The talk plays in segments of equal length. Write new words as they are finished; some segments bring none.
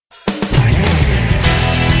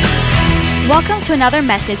Welcome to another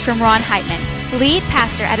message from Ron Heitman, lead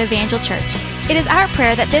pastor at Evangel Church. It is our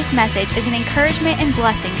prayer that this message is an encouragement and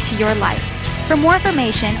blessing to your life. For more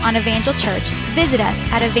information on Evangel Church, visit us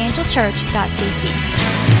at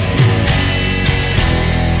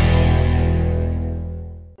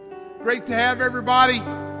evangelchurch.cc. Great to have everybody.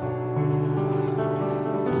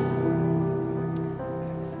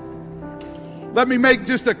 Let me make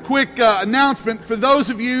just a quick announcement. For those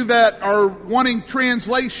of you that are wanting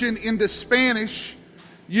translation into Spanish,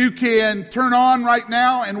 you can turn on right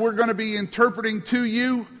now, and we're going to be interpreting to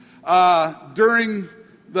you during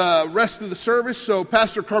the rest of the service. So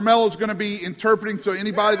Pastor Carmelo is going to be interpreting, so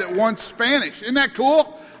anybody that wants Spanish. Isn't that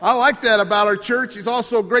cool? I like that about our church. It's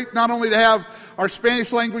also great not only to have our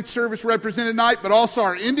Spanish language service represented tonight, but also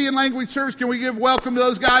our Indian language service. Can we give welcome to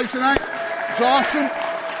those guys tonight? It's awesome.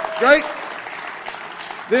 Great.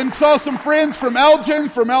 Then saw some friends from Elgin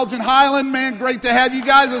Highland. Man, great to have you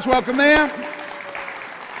guys. Let's welcome them.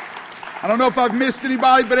 I don't know if I've missed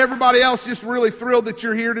anybody, but everybody else, just really thrilled that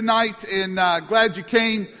you're here tonight, and glad you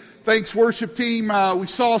came. Thanks, worship team. We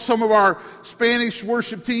saw some of our Spanish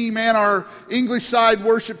worship team and our English side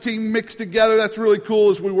worship team mixed together. That's really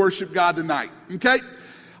cool as we worship God tonight. Okay?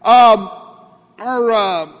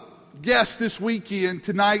 Our guest this weekend,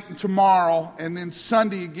 tonight and tomorrow, and then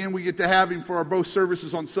Sunday again, we get to have him for our both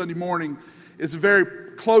services on Sunday morning, is a very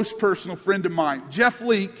close personal friend of mine. Jeff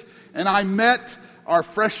Leake and I met our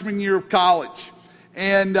freshman year of college.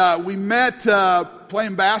 And we met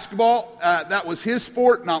playing basketball. That was his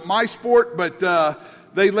sport, not my sport, but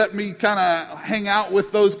they let me kind of hang out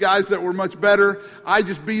with those guys that were much better. I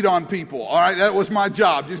just beat on people, all right? That was my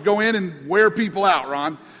job. Just go in and wear people out,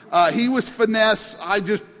 Ron. He was finesse. I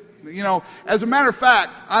just, as a matter of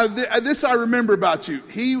fact, this I remember about you.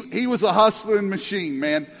 He was a hustling machine,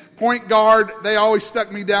 man. Point guard, they always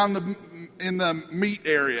stuck me down in the meat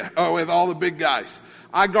area with all the big guys.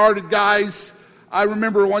 I guarded guys. I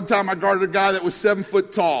remember one time I guarded a guy that was 7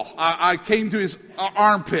 foot tall. I came to his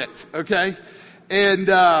armpit, okay? And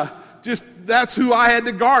just that's who I had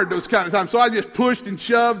to guard those kind of times. So I just pushed and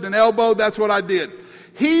shoved and elbowed. That's what I did.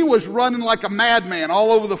 He was running like a madman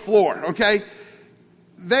all over the floor, okay?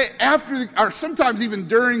 Sometimes even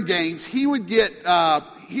during games, he would get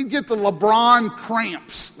he'd get the LeBron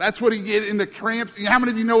cramps. That's what he'd get in the cramps. How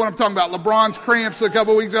many of you know what I'm talking about? LeBron's cramps a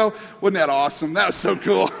couple of weeks ago. Wasn't that awesome? That was so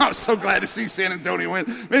cool. I was so glad to see San Antonio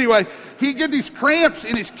win. Anyway, he'd get these cramps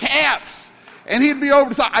in his calves, and he'd be over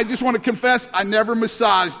the side. I just want to confess, I never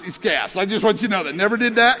massaged his calves. I just want you to know that. Never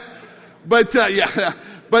did that. But,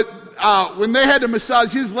 when they had to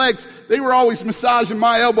massage his legs, they were always massaging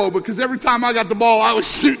my elbow because every time I got the ball, I was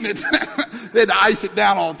shooting it. They had to ice it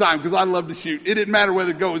down all the time because I love to shoot. It didn't matter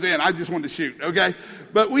whether it goes in. I just wanted to shoot, okay?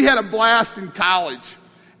 But we had a blast in college.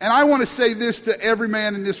 And I want to say this to every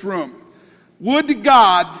man in this room. Would to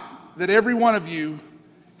God that every one of you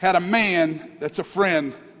had a man that's a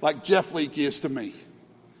friend like Jeff Leake is to me.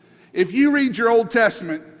 If you read your Old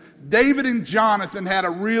Testament, David and Jonathan had a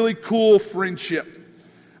really cool friendship.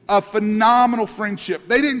 A phenomenal friendship.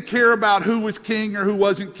 They didn't care about who was king or who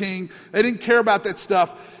wasn't king. They didn't care about that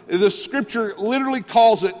stuff. The scripture literally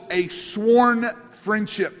calls it a sworn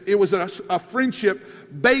friendship. It was a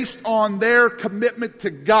friendship based on their commitment to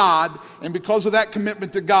God, and because of that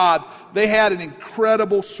commitment to God, they had an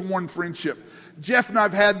incredible sworn friendship. Jeff and I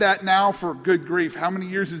have had that now for good grief. How many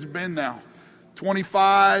years has it been now?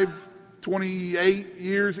 25, 28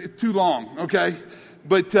 years? It's too long, okay?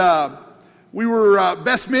 But we were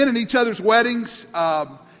best men in each other's weddings.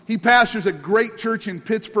 He pastors a great church in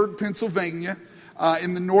Pittsburgh, Pennsylvania,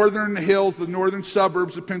 in the northern hills, the northern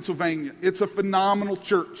suburbs of Pennsylvania. It's a phenomenal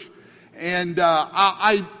church. And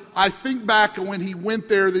I think back when he went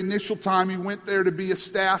there, the initial time he went there to be a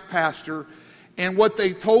staff pastor, and what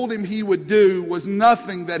they told him he would do was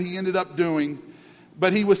nothing that he ended up doing,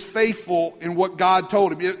 but he was faithful in what God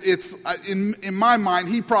told him. It's in my mind,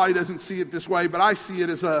 he probably doesn't see it this way, but I see it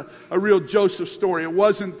as a real Joseph story. It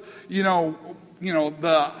wasn't,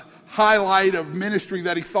 the highlight of ministry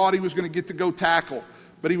that he thought he was going to get to go tackle,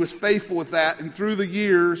 but he was faithful with that. And through the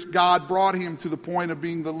years, God brought him to the point of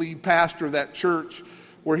being the lead pastor of that church,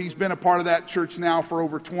 where he's been a part of that church now for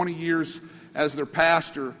over 20 years as their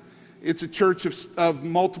pastor. It's a church of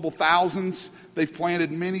multiple thousands. They've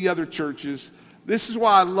planted many other churches. This is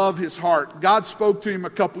why I love his heart. God spoke to him a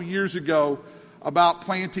couple years ago about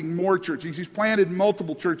planting more churches. He's planted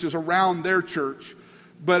multiple churches around their church.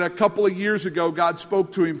 But a couple of years ago, God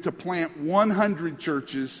spoke to him to plant 100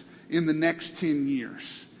 churches in the next 10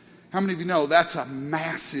 years. How many of you know that's a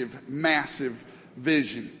massive, massive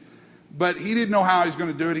vision? But he didn't know how he was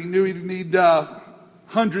going to do it. He knew he'd need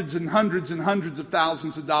hundreds and hundreds and hundreds of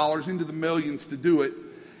thousands of dollars, into the millions to do it.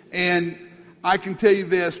 And I can tell you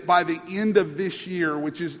this, by the end of this year,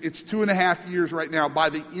 it's 2.5 years right now, by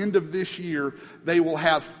the end of this year, they will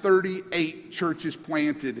have 38 churches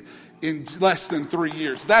planted in less than 3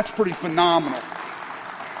 years. That's pretty phenomenal.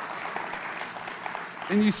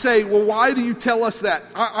 And you say, well, why do you tell us that?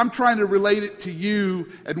 I'm trying to relate it to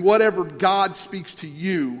you, and whatever God speaks to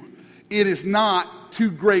you, it is not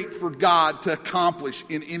too great for God to accomplish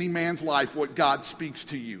in any man's life what God speaks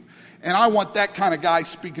to you. And I want that kind of guy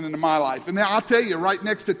speaking into my life. And now I'll tell you, right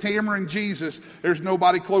next to Tamara and Jesus, there's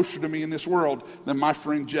nobody closer to me in this world than my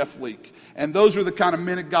friend Jeff Leake. And those are the kind of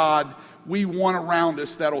men of God we want around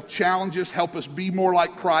us that'll challenge us, help us be more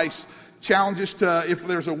like Christ, challenge us to, if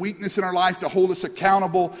there's a weakness in our life, to hold us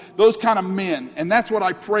accountable. Those kind of men. And that's what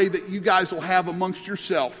I pray that you guys will have amongst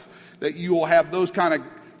yourself, that you will have those kind of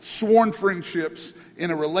sworn friendships in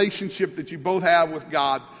a relationship that you both have with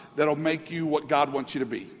God that'll make you what God wants you to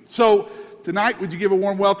be. So tonight, would you give a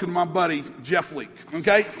warm welcome to my buddy, Jeff Leake,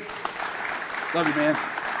 okay? Love you, man.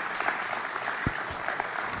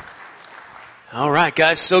 All right,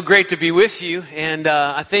 guys, so great to be with you. And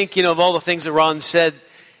I think, of all the things that Ron said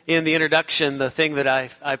in the introduction, the thing that I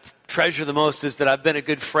treasure the most is that I've been a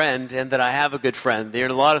good friend and that I have a good friend. There are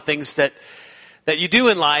a lot of things that you do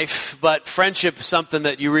in life, but friendship is something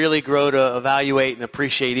that you really grow to evaluate and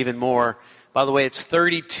appreciate even more. By the way, it's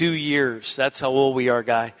 32 years. That's how old we are,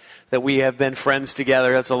 Guy, that we have been friends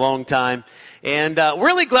together. That's a long time. And we're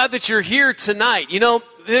really glad that you're here tonight.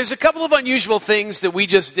 There's a couple of unusual things that we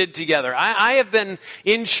just did together. I have been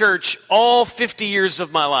in church all 50 years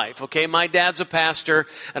of my life, okay? My dad's a pastor,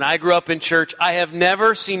 and I grew up in church. I have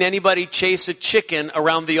never seen anybody chase a chicken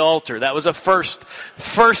around the altar. That was a first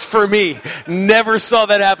for me. Never saw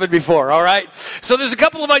that happen before, all right? So there's a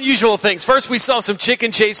couple of unusual things. First, we saw some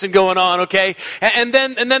chicken chasing going on, okay? And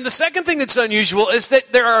then the second thing that's unusual is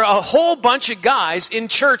that there are a whole bunch of guys in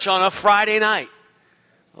church on a Friday night.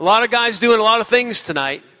 A lot of guys doing a lot of things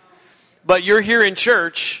tonight, but you're here in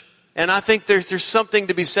church, and I think there's something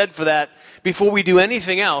to be said for that before we do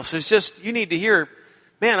anything else. It's just, you need to hear,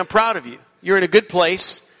 man, I'm proud of you. You're in a good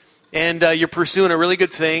place, and you're pursuing a really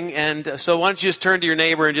good thing, and so why don't you just turn to your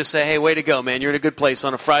neighbor and just say, hey, way to go, man. You're in a good place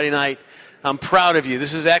on a Friday night. I'm proud of you.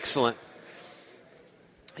 This is excellent.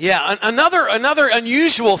 Yeah, another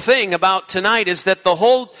unusual thing about tonight is that the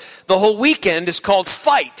whole weekend is called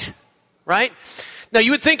Fight, right? Now,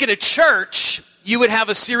 you would think in a church, you would have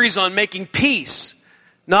a series on making peace,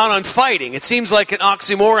 not on fighting. It seems like an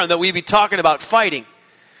oxymoron that we'd be talking about fighting.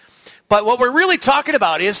 But what we're really talking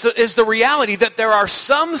about is the reality that there are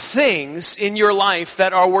some things in your life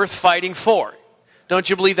that are worth fighting for. Don't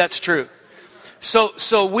you believe that's true?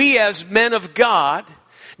 So we as men of God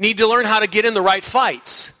need to learn how to get in the right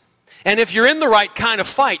fights. And if you're in the right kind of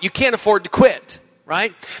fight, you can't afford to quit.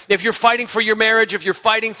 Right? If you're fighting for your marriage, if you're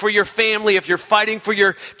fighting for your family, if you're fighting for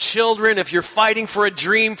your children, if you're fighting for a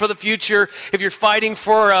dream for the future, if you're fighting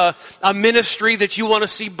for a ministry that you want to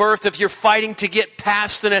see birthed, if you're fighting to get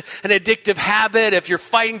past an addictive habit, if you're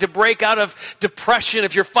fighting to break out of depression,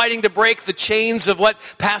 if you're fighting to break the chains of what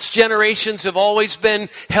past generations have always been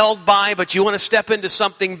held by, but you want to step into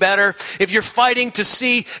something better, if you're fighting to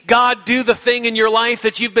see God do the thing in your life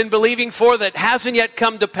that you've been believing for that hasn't yet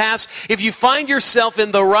come to pass, if you find yourself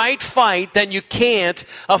in the right fight, then you can't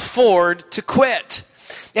afford to quit.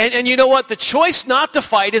 And you know what? The choice not to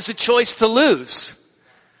fight is a choice to lose.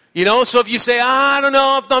 So if you say, I don't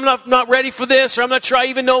know, I'm not ready for this, or I'm not sure I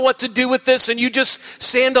even know what to do with this, and you just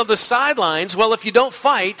stand on the sidelines, well, if you don't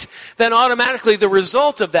fight, then automatically the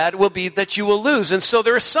result of that will be that you will lose. And so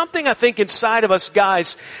there is something, I think, inside of us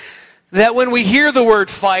guys that when we hear the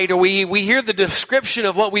word fight, or we hear the description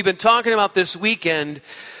of what we've been talking about this weekend,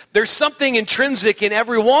 there's something intrinsic in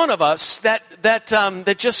every one of us that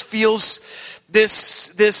just feels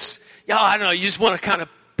this. I don't know. You just want to kind of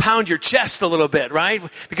pound your chest a little bit, right?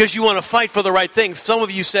 Because you want to fight for the right things. Some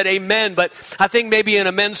of you said amen, but I think maybe in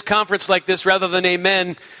a men's conference like this, rather than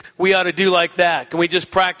amen, we ought to do like that. Can we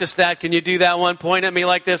just practice that? Can you do that one? Point at me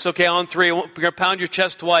like this. Okay, on three. We're going to pound your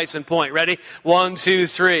chest twice and point. Ready? 1, 2,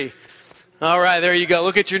 3. All right, there you go.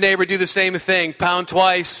 Look at your neighbor, do the same thing. Pound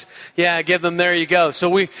twice. Yeah, give them, there you go. So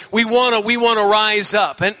we want to rise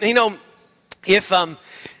up. And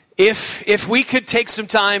if we could take some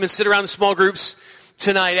time and sit around in small groups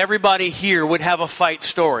tonight, everybody here would have a fight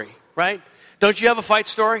story, right? Don't you have a fight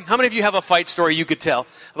story? How many of you have a fight story you could tell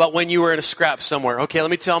about when you were in a scrap somewhere? Okay, let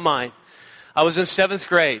me tell mine. I was in 7th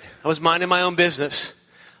grade. I was minding my own business.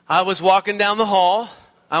 I was walking down the hall.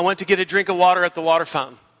 I went to get a drink of water at the water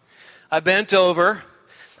fountain. I bent over.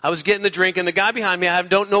 I was getting the drink, and the guy behind me, I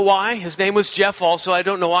don't know why. His name was Jeff also. I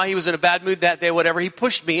don't know why. He was in a bad mood that day, whatever. He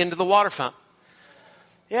pushed me into the water fountain.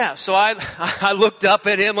 Yeah, so I looked up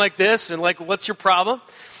at him like this and like, what's your problem?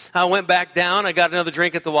 I went back down. I got another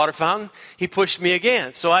drink at the water fountain. He pushed me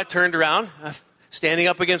again. So I turned around, standing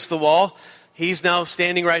up against the wall. He's now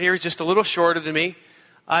standing right here. He's just a little shorter than me.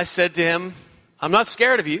 I said to him, I'm not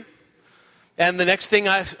scared of you. And the next thing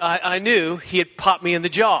I knew, he had popped me in the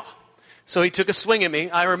jaw. So he took a swing at me.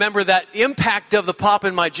 I remember that impact of the pop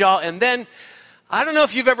in my jaw. And then, I don't know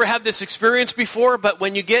if you've ever had this experience before, but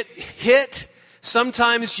when you get hit,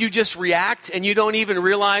 sometimes you just react and you don't even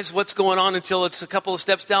realize what's going on until it's a couple of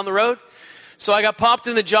steps down the road. So I got popped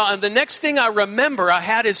in the jaw. And the next thing I remember, I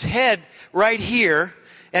had his head right here.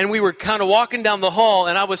 And we were kind of walking down the hall,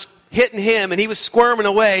 and I was hitting him, and he was squirming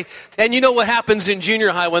away. And you know what happens in junior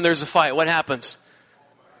high when there's a fight? What happens?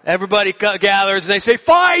 Everybody gathers, and they say,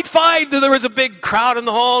 fight, fight. There was a big crowd in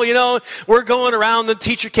the hall, you know. We're going around. The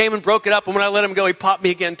teacher came and broke it up, and when I let him go, he popped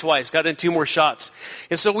me again twice, got in 2 more shots.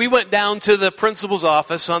 And so we went down to the principal's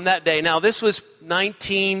office on that day. Now, this was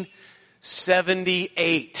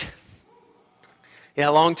 1978. Yeah,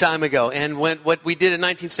 a long time ago. And what we did in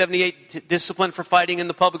 1978, discipline for fighting in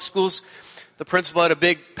the public schools, the principal had a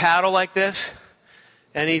big paddle like this.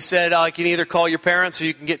 And he said, you can either call your parents or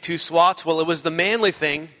you can get 2 swats. Well, it was the manly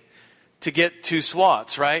thing to get 2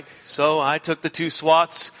 swats, right? So I took the 2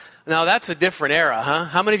 swats. Now, that's a different era, huh?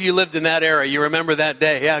 How many of you lived in that era? You remember that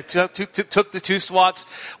day? Yeah, took the 2 swats,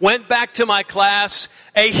 went back to my class,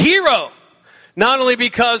 a hero. Not only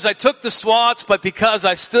because I took the swats, but because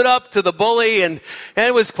I stood up to the bully, and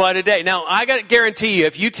it was quite a day. Now, I got to guarantee you,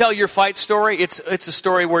 if you tell your fight story, it's a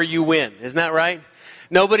story where you win. Isn't that right?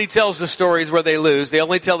 Nobody tells the stories where they lose. They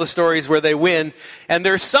only tell the stories where they win. And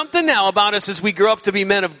there's something now about us as we grow up to be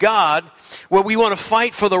men of God where we want to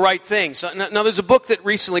fight for the right things. Now, there's a book that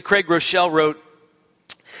recently Craig Rochelle wrote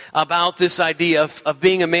about this idea of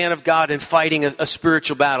being a man of God and fighting a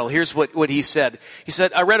spiritual battle. Here's what he said. He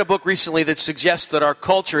said, I read a book recently that suggests that our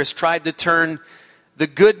culture has tried to turn the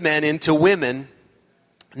good men into women,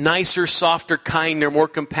 nicer, softer, kinder, more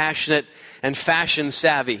compassionate, and fashion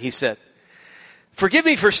savvy, he said. Forgive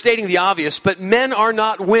me for stating the obvious, but men are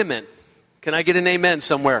not women. Can I get an amen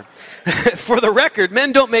somewhere? For the record,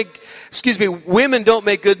 women don't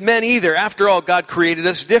make good men either. After all, God created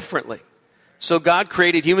us differently. So God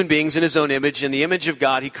created human beings in his own image. In the image of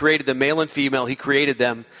God, he created them, male and female. He created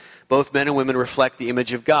them. Both men and women reflect the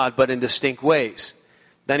image of God, but in distinct ways.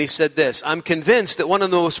 Then he said this, I'm convinced that one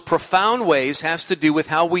of the most profound ways has to do with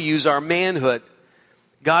how we use our manhood.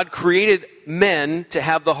 God created men to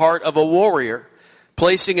have the heart of a warrior,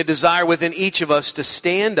 placing a desire within each of us to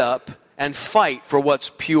stand up and fight for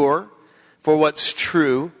what's pure, for what's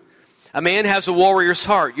true. A man has a warrior's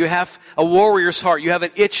heart. You have a warrior's heart. You have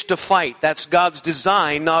an itch to fight. That's God's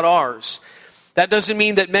design, not ours. That doesn't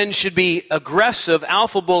mean that men should be aggressive,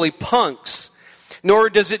 alpha bully punks. Nor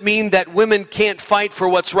does it mean that women can't fight for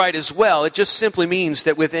what's right as well. It just simply means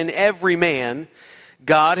that within every man,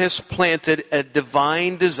 God has planted a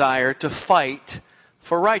divine desire to fight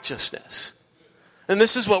for righteousness. And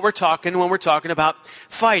this is what we're talking when we're talking about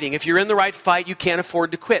fighting. If you're in the right fight, you can't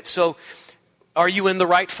afford to quit. So, are you in the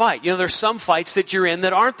right fight? You know, there's some fights that you're in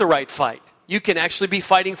that aren't the right fight. You can actually be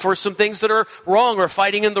fighting for some things that are wrong or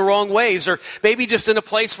fighting in the wrong ways, or maybe just in a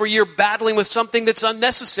place where you're battling with something that's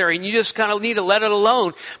unnecessary and you just kind of need to let it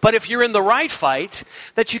alone. But if you're in the right fight,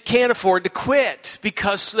 that you can't afford to quit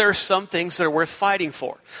because there are some things that are worth fighting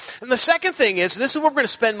for. And the second thing is, this is where we're going to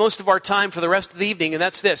spend most of our time for the rest of the evening, and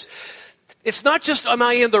that's this. It's not just am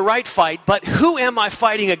I in the right fight, but who am I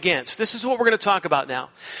fighting against? This is what we're going to talk about now.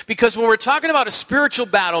 Because when we're talking about a spiritual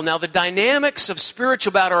battle, now the dynamics of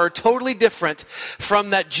spiritual battle are totally different from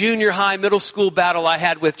that junior high, middle school battle I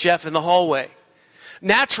had with Jeff in the hallway.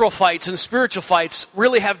 Natural fights and spiritual fights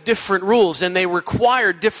really have different rules, and they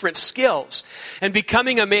require different skills. And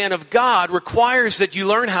becoming a man of God requires that you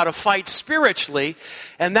learn how to fight spiritually,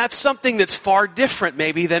 and that's something that's far different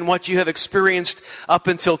maybe than what you have experienced up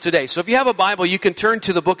until today. So if you have a Bible, you can turn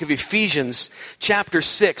to the book of Ephesians, chapter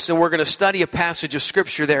 6, and we're going to study a passage of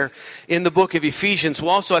Scripture there in the book of Ephesians. We'll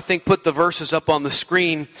also, I think, put the verses up on the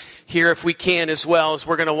screen here if we can as well, as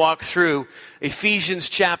we're going to walk through Ephesians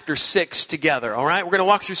chapter 6 together, all right? We're going to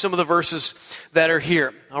walk through some of the verses that are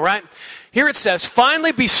here, all right? Here it says,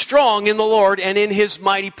 finally be strong in the Lord and in his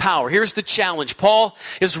mighty power. Here's the challenge. Paul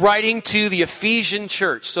is writing to the Ephesian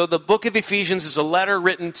church. So the book of Ephesians is a letter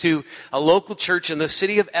written to a local church in the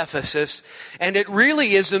city of Ephesus. And it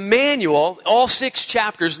really is a manual, all 6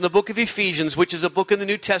 chapters in the book of Ephesians, which is a book in the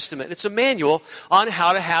New Testament. It's a manual on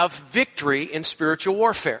how to have victory in spiritual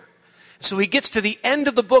warfare. So he gets to the end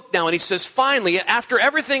of the book now, and he says, finally, after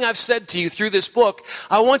everything I've said to you through this book,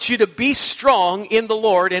 I want you to be strong in the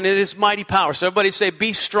Lord and in his mighty power. So everybody say,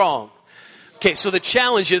 be strong. Okay, so the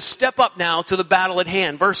challenge is step up now to the battle at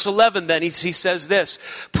hand. Verse 11 then, he says this,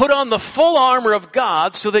 put on the full armor of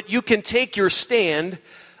God so that you can take your stand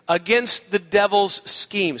against the devil's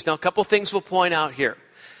schemes. Now, a couple things we'll point out here.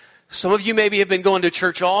 Some of you maybe have been going to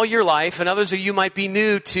church all your life, and others of you might be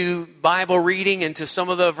new to Bible reading and to some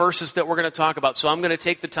of the verses that we're going to talk about. So I'm going to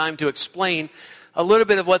take the time to explain a little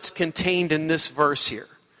bit of what's contained in this verse here.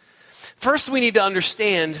 First, we need to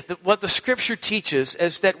understand that what the Scripture teaches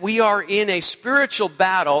is that we are in a spiritual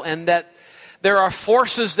battle and that there are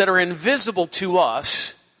forces that are invisible to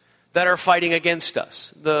us that are fighting against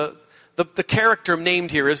us. The character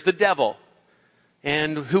named here is the devil.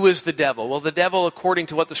 And who is the devil? Well, the devil, according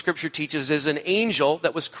to what the Scripture teaches, is an angel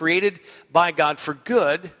that was created by God for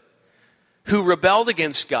good, who rebelled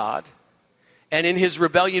against God, and in his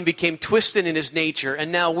rebellion became twisted in his nature,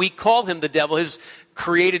 and now we call him the devil. His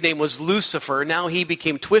created name was Lucifer. Now he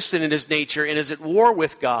became twisted in his nature and is at war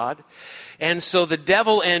with God. And so the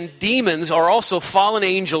devil and demons are also fallen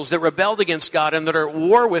angels that rebelled against God and that are at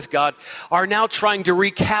war with God, are now trying to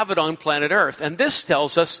wreak havoc on planet Earth. And this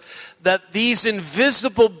tells us that these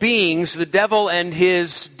invisible beings, the devil and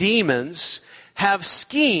his demons, have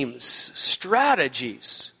schemes,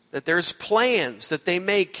 strategies, that there's plans that they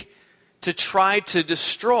make to try to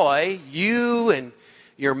destroy you and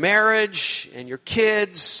your marriage and your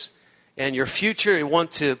kids and your future. They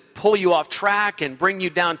want to pull you off track and bring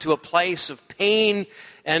you down to a place of pain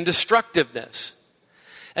and destructiveness.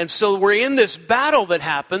 And so we're in this battle that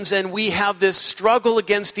happens, and we have this struggle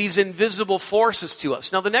against these invisible forces to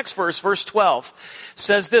us. Now the next verse, verse 12,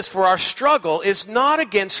 says this, for our struggle is not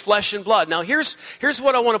against flesh and blood. Now here's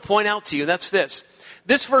what I want to point out to you, that's this.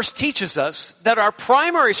 This verse teaches us that our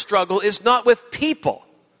primary struggle is not with people.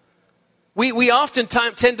 We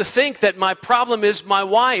oftentimes tend to think that my problem is my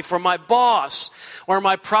wife or my boss, or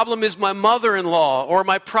my problem is my mother-in-law, or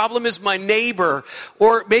my problem is my neighbor,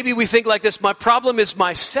 or maybe we think like this, my problem is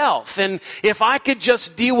myself. And if I could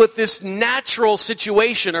just deal with this natural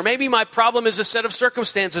situation, or maybe my problem is a set of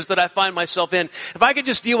circumstances that I find myself in, if I could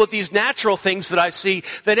just deal with these natural things that I see,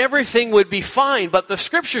 then everything would be fine. But the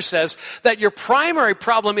Scripture says that your primary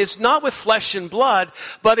problem is not with flesh and blood,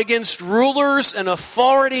 but against rulers and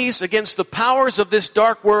authorities, against the powers of this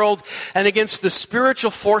dark world, and against the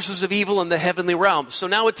spiritual forces of evil in the heavenly realms. So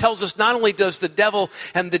now it tells us not only does the devil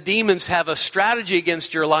and the demons have a strategy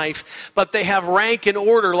against your life, but they have rank and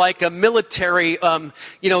order like a military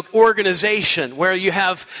organization where you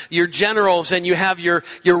have your generals and you have your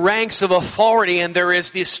ranks of authority, and there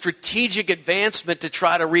is this strategic advancement to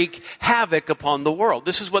try to wreak havoc upon the world.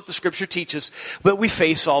 This is what the Scripture teaches, but we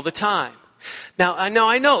face all the time. Now,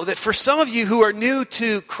 I know that for some of you who are new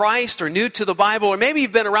to Christ or new to the Bible, or maybe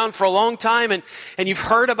you've been around for a long time and you've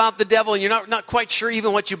heard about the devil and you're not quite sure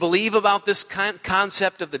even what you believe about this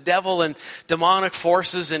concept of the devil and demonic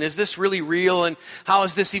forces, and is this really real, and how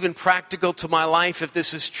is this even practical to my life if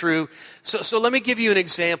this is true? So let me give you an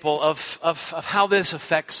example of how this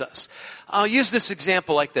affects us. I'll use this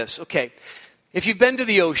example like this. Okay, if you've been to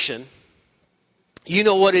the ocean, you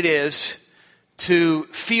know what it is to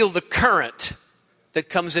feel the current that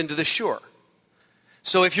comes into the shore.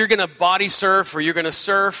 So if you're going to body surf, or you're going to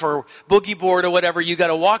surf or boogie board or whatever, you got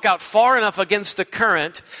to walk out far enough against the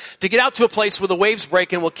current to get out to a place where the waves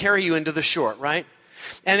break and will carry you into the shore, right?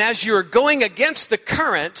 And as you're going against the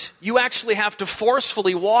current, you actually have to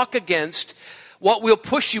forcefully walk against what will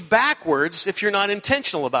push you backwards if you're not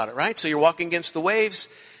intentional about it, right? So you're walking against the waves,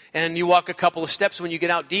 and you walk a couple of steps. When you get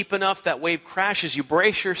out deep enough, that wave crashes. You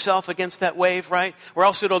brace yourself against that wave, right? Or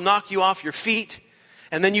else it'll knock you off your feet.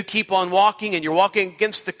 And then you keep on walking, and you're walking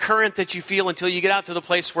against the current that you feel until you get out to the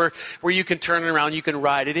place where you can turn it around, you can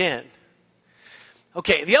ride it in.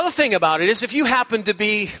 Okay, the other thing about it is if you happen to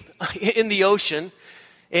be in the ocean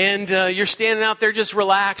and you're standing out there just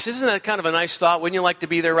relaxed, isn't that kind of a nice thought? Wouldn't you like to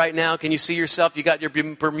be there right now? Can you see yourself? You got your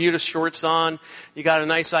Bermuda shorts on, you got a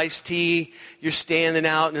nice iced tea, you're standing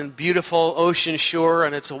out in a beautiful ocean shore,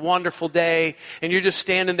 and it's a wonderful day, and you're just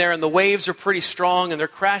standing there, and the waves are pretty strong, and they're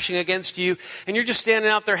crashing against you, and you're just standing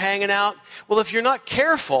out there hanging out. Well, if you're not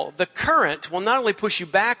careful, the current will not only push you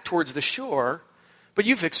back towards the shore, but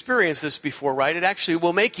you've experienced this before, right? It actually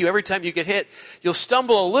will make you, every time you get hit, you'll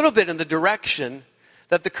stumble a little bit in the direction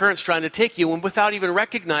that the current's trying to take you, and without even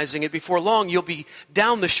recognizing it, before long, you'll be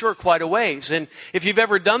down the shore quite a ways. And if you've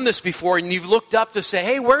ever done this before and you've looked up to say,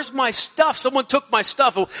 hey, where's my stuff? Someone took my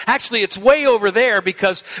stuff. Well, actually, it's way over there,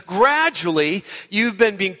 because gradually you've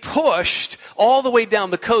been being pushed all the way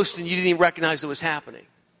down the coast and you didn't even recognize it was happening.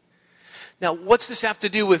 Now, what's this have to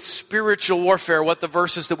do with spiritual warfare, what the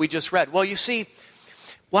verses that we just read? Well, you see,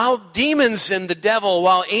 while demons and the devil,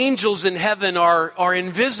 while angels in heaven are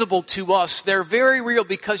invisible to us, they're very real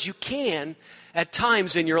because you can, at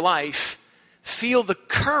times in your life, feel the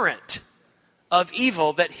current of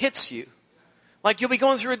evil that hits you. Like you'll be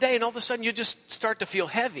going through a day and all of a sudden you just start to feel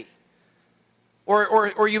heavy.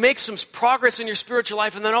 Or you make some progress in your spiritual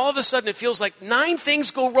life and then all of a sudden it feels like 9 things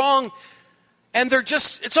go wrong and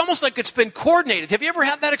it's almost like it's been coordinated. Have you ever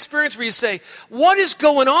had that experience where you say, what is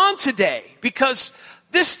going on today? Because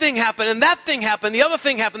this thing happened and that thing happened, the other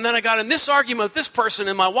thing happened, then I got in this argument with this person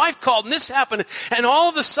and my wife called and this happened, and all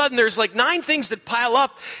of a sudden there's like 9 things that pile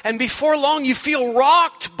up, and before long you feel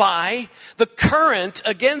rocked by the current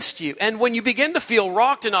against you. And when you begin to feel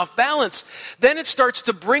rocked and off balance, then it starts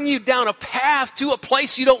to bring you down a path to a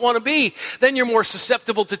place you don't want to be. Then you're more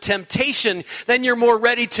susceptible to temptation. Then you're more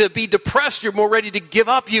ready to be depressed. You're more ready to give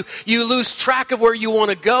up. You lose track of where you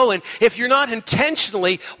want to go. And if you're not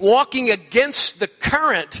intentionally walking against the current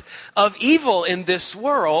of evil in this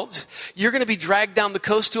world, you're going to be dragged down the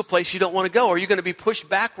coast to a place you don't want to go, or you're going to be pushed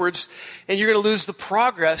backwards and you're going to lose the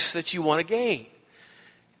progress that you want to gain.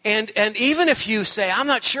 And even if you say, I'm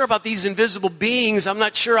not sure about these invisible beings, I'm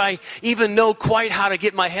not sure I even know quite how to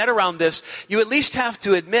get my head around this, you at least have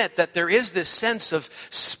to admit that there is this sense of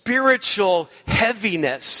spiritual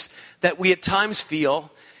heaviness that we at times feel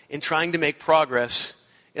in trying to make progress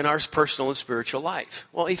in our personal and spiritual life.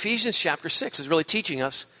 Well, Ephesians chapter 6 is really teaching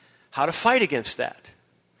us how to fight against that,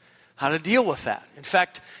 how to deal with that. In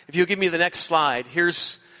fact, if you'll give me the next slide,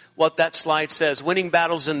 here's what that slide says. Winning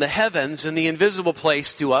battles in the heavens, in the invisible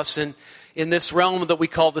place to us, and in this realm that we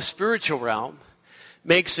call the spiritual realm,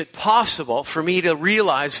 makes it possible for me to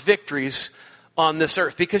realize victories on this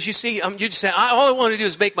earth. Because you see, you just say, all I want to do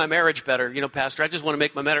is make my marriage better. Pastor, I just want to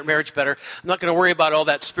make my marriage better. I'm not going to worry about all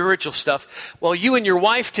that spiritual stuff. Well, you and your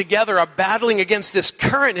wife together are battling against this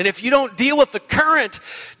current. And if you don't deal with the current,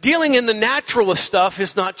 dealing in the natural with stuff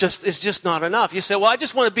is just not enough. You say, well, I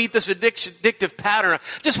just want to beat this addictive pattern. I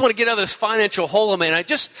just want to get out of this financial hole I'm in. I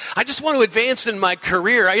just want to advance in my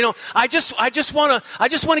career. I just want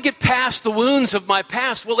to get past the wounds of my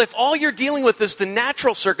past. Well, if all you're dealing with is the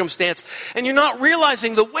natural circumstance and you're not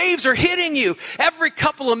realizing the waves are hitting you. Every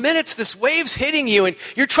couple of minutes, this wave's hitting you, and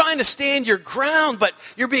you're trying to stand your ground, but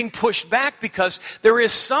you're being pushed back because there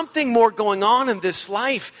is something more going on in this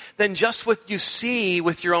life than just what you see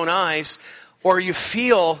with your own eyes or you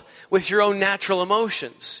feel with your own natural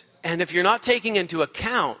emotions. And if you're not taking into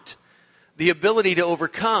account the ability to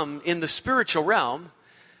overcome in the spiritual realm,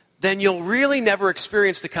 then you'll really never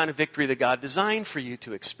experience the kind of victory that God designed for you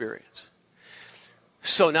to experience.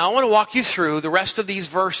 So now I want to walk you through the rest of these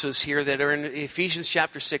verses here that are in Ephesians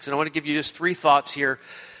chapter 6. And I want to give you just 3 thoughts here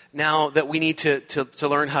now that we need to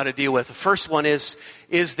learn how to deal with. The first one is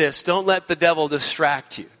this: don't let the devil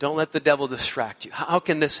distract you. Don't let the devil distract you. How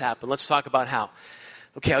can this happen? Let's talk about how.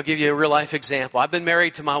 Okay, I'll give you a real life example. I've been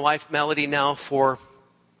married to my wife Melody now for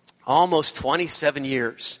almost 27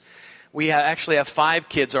 years. We actually have 5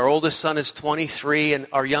 kids. Our oldest son is 23 and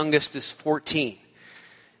our youngest is 14.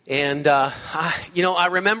 And, I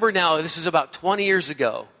remember now, this is about 20 years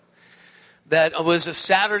ago, that it was a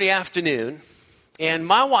Saturday afternoon, and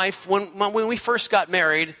my wife, when we first got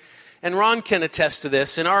married, and Ron can attest to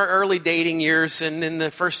this, in our early dating years and in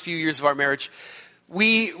the first few years of our marriage,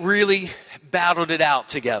 we really battled it out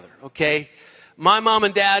together, okay? My mom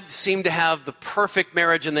and dad seemed to have the perfect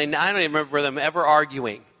marriage, and I don't even remember them ever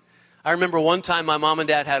arguing. I remember one time my mom and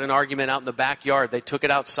dad had an argument out in the backyard. They took it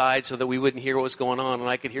outside so that we wouldn't hear what was going on, and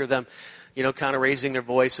I could hear them, kind of raising their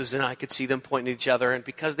voices, and I could see them pointing at each other. And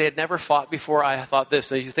because they had never fought before, I thought this.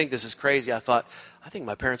 Now, you think this is crazy. I think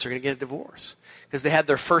my parents are going to get a divorce because they had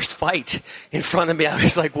their first fight in front of me. I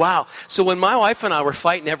was like, wow. So when my wife and I were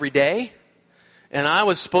fighting every day, and I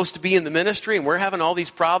was supposed to be in the ministry, and we're having all these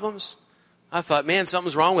problems, I thought, man,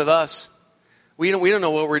 something's wrong with us. We don't know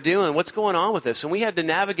what we're doing. What's going on with this? And we had to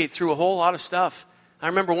navigate through a whole lot of stuff. I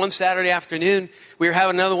remember one Saturday afternoon, we were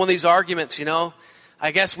having another one of these arguments, I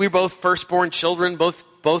guess we were both firstborn children, both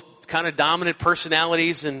kind of dominant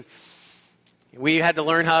personalities, and we had to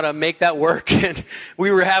learn how to make that work. And we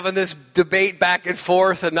were having this debate back and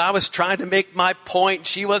forth, and I was trying to make my point.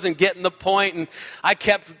 She wasn't getting the point, and I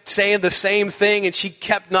kept saying the same thing, and she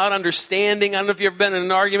kept not understanding. I don't know if you've ever been in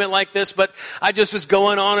an argument like this, but I just was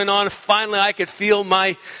going on and on. Finally, I could feel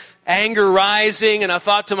my anger rising, and I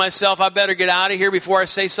thought to myself, I better get out of here before I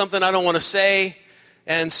say something I don't want to say.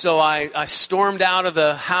 And so I stormed out of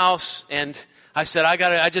the house, and I said,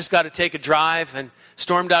 I just got to take a drive, and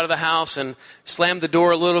stormed out of the house and slammed the door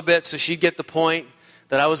a little bit so she'd get the point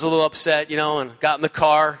that I was a little upset, and got in the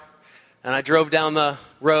car, and I drove down the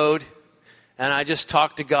road, and I just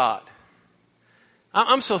talked to God.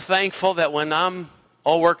 I'm so thankful that when I'm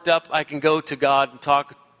all worked up, I can go to God and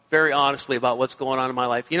talk very honestly about what's going on in my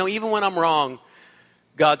life. You know, even when I'm wrong,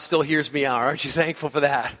 God still hears me out. Aren't you thankful for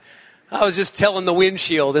that? I was just telling the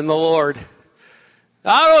windshield and the Lord,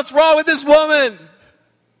 I don't know what's wrong with this woman.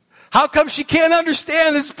 How come she can't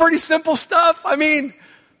understand this pretty simple stuff? I mean,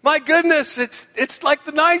 my goodness, it's like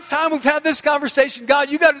the ninth time we've had this conversation. God,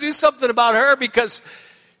 you got to do something about her because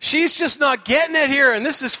she's just not getting it here, and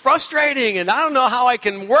this is frustrating, and I don't know how I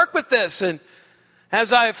can work with this. And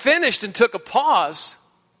as I finished and took a pause,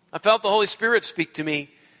 I felt the Holy Spirit speak to me.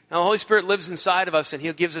 Now, the Holy Spirit lives inside of us, and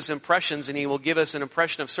He gives us impressions, and He will give us an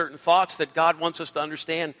impression of certain thoughts that God wants us to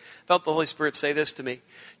understand. I felt the Holy Spirit say this to me: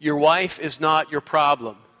 your wife is not your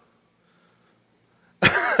problem.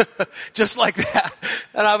 Just like that.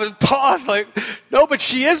 And I was paused like, no, but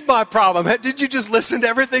she is my problem. Did you just listen to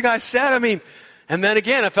everything I said? I mean, and then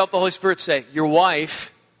again, I felt the Holy Spirit say, your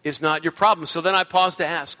wife is not your problem. So then I paused to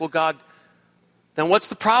ask, well, God, then what's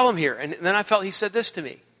the problem here? And then I felt He said this to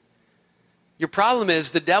me: your problem is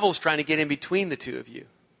the devil's trying to get in between the two of you.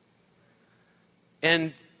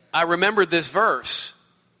 And I remembered this verse,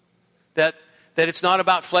 that it's not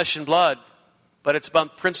about flesh and blood, but it's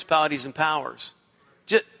about principalities and powers.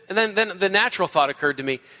 And then the natural thought occurred to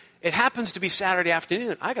me, it happens to be Saturday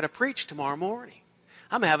afternoon. I got to preach tomorrow morning.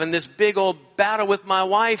 I'm having this big old battle with my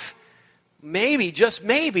wife. Maybe, just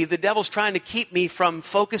maybe, the devil's trying to keep me from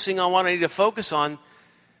focusing on what I need to focus on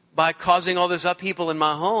by causing all this upheaval in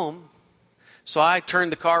my home. So I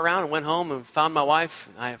turned the car around and went home and found my wife.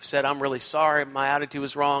 I said, I'm really sorry. My attitude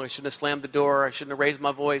was wrong. I shouldn't have slammed the door. I shouldn't have raised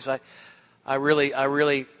my voice. I really,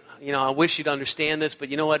 you know, I wish you'd understand this, but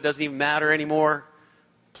you know what? It doesn't even matter anymore.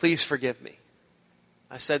 Please forgive me.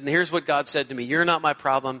 I said, and here's what God said to me: you're not my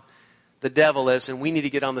problem. The devil is, and we need to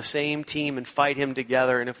get on the same team and fight him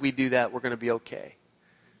together. And if we do that, we're going to be okay.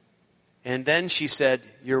 And then she said,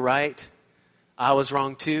 you're right. I was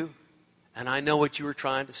wrong too. And I know what you were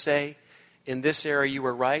trying to say. In this area, you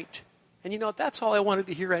were right. And you know what? That's all I wanted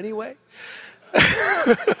to hear anyway.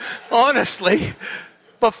 Honestly.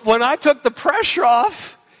 But when I took the pressure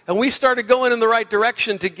off and we started going in the right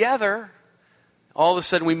direction together, all of a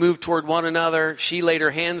sudden we moved toward one another. She laid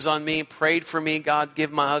her hands on me, prayed for me. God,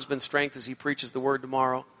 give my husband strength as he preaches the word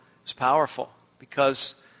tomorrow. It's powerful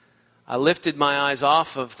because I lifted my eyes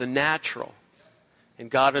off of the natural and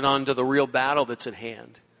got it onto the real battle that's at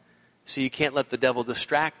hand. So you can't let the devil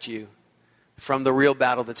distract you from the real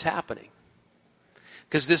battle that's happening.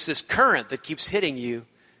 Because this current that keeps hitting you,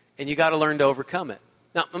 and you got to learn to overcome it.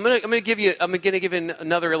 Now, I'm going to give you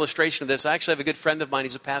another illustration of this. I actually have a good friend of mine.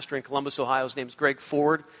 He's a pastor in Columbus, Ohio. His name's Greg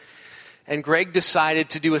Ford. And Greg decided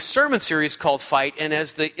to do a sermon series called Fight. And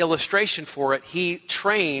as the illustration for it, he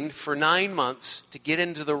trained for 9 months to get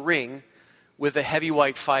into the ring with a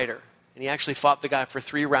heavyweight fighter. And he actually fought the guy for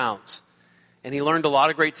 3 rounds. And he learned a lot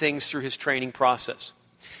of great things through his training process.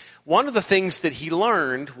 One of the things that he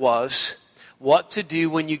learned was what to do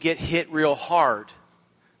when you get hit real hard.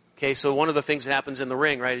 Okay, so one of the things that happens in the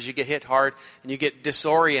ring, right, is you get hit hard and you get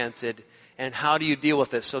disoriented. And how do you deal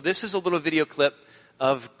with this? So this is a little video clip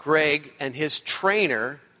of Greg and his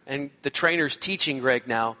trainer, and the trainer's teaching Greg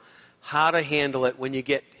now how to handle it when you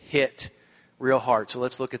get hit real hard. So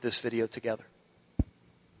let's look at this video together.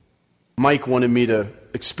 Mike wanted me to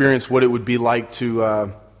experience what it would be like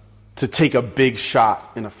to take a big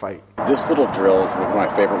shot in a fight. This little drill is one of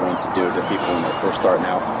my favorite ones to do to people when they're first starting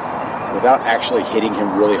out. Without actually hitting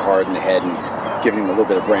him really hard in the head and giving him a little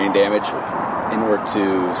bit of brain damage, in order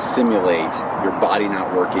to simulate your body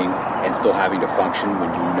not working and still having to function when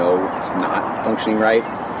you know it's not functioning right,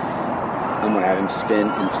 I'm going to have him spin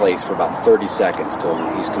in place for about 30 seconds till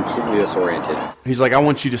he's completely disoriented. He's like, I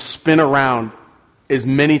want you to spin around as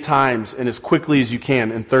many times and as quickly as you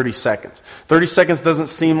can in 30 seconds. 30 seconds doesn't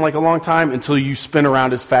seem like a long time until you spin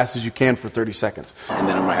around as fast as you can for 30 seconds. And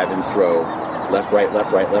then I'm going to have him throw left, right,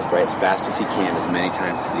 left, right, left, right as fast as he can, as many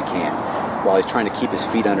times as he can, while he's trying to keep his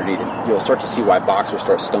feet underneath him. You'll start to see why boxers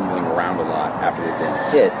start stumbling around a lot after they've been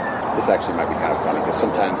hit. This actually might be kind of funny because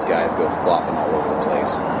sometimes guys go flopping all over the place.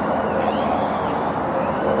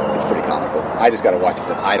 It's pretty comical. I just got to watch it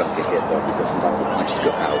that I don't get hit, though, because sometimes the punches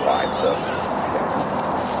go kind of wide, so...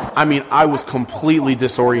 I mean, I was completely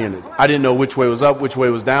disoriented. I didn't know which way was up, which way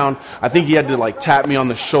was down. I think he had to, tap me on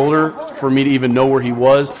the shoulder for me to even know where he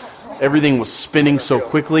was. Everything was spinning so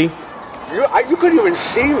quickly. You couldn't even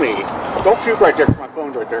see me. Don't puke right there, my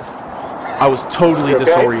phone's right there. I was totally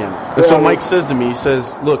disoriented. And so Mike says to me, he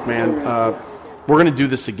says, look, man, we're going to do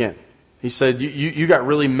this again. He said, you got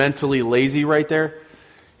really mentally lazy right there.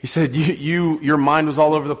 He said, your mind was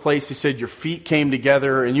all over the place. He said, your feet came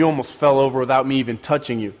together and you almost fell over without me even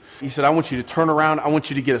touching you. He said, I want you to turn around. I want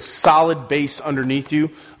you to get a solid base underneath you.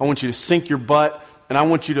 I want you to sink your butt, and I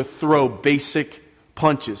want you to throw basic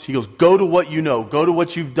punches. He goes, go to what you know. Go to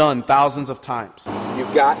what you've done thousands of times.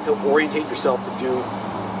 You've got to orientate yourself to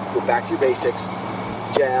go back to your basics,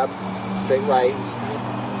 jab, straight right,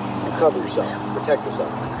 and cover yourself, protect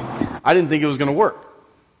yourself. I didn't think it was going to work.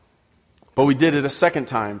 But we did it a second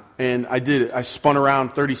time, and I did it. I spun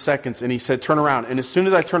around 30 seconds, and he said, turn around. And as soon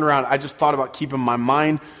as I turned around, I just thought about keeping my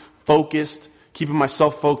mind focused, keeping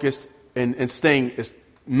myself focused, and staying as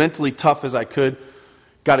mentally tough as I could.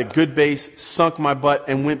 Got a good base, sunk my butt,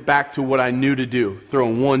 and went back to what I knew to do,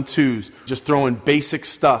 throwing 1-2s, just throwing basic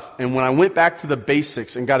stuff. And when I went back to the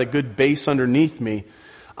basics and got a good base underneath me,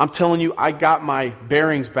 I'm telling you, I got my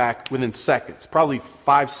bearings back within seconds, probably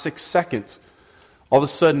 5-6 seconds. All of a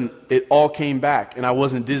sudden, it all came back, and I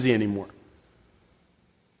wasn't dizzy anymore.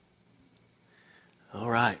 All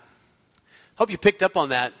right. Hope you picked up on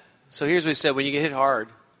that. So here's what he said. When you get hit hard,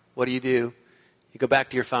 what do? You go back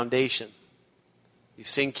to your foundation. You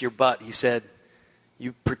sink your butt. He said,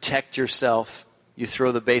 you protect yourself. You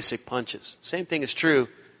throw the basic punches. Same thing is true.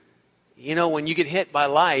 You know, when you get hit by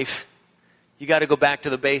life, you got to go back to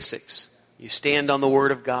the basics. You stand on the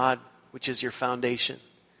Word of God, which is your foundation.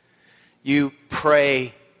 You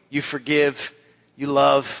pray, you forgive, you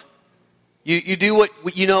love. You do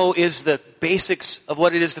what you know is the basics of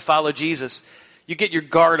what it is to follow Jesus. You get your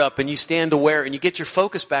guard up and you stand aware and you get your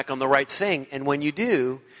focus back on the right thing. And when you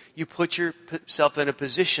do, you put yourself in a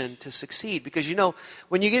position to succeed. Because you know,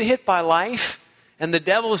 when you get hit by life and the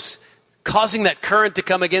devil's causing that current to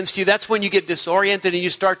come against you, that's when you get disoriented and you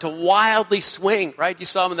start to wildly swing, right? You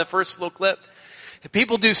saw him in the first little clip.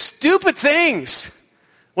 People do stupid things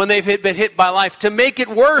when they've been hit by life to make it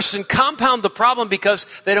worse and compound the problem because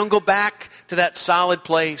they don't go back to that solid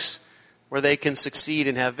place where they can succeed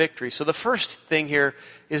and have victory. So the first thing here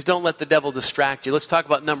is don't let the devil distract you. Let's talk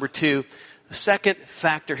about number 2. The second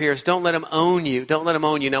factor here is don't let him own you. Don't let him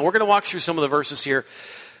own you. Now, we're going to walk through some of the verses here,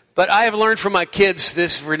 but I have learned from my kids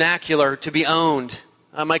this vernacular to be owned.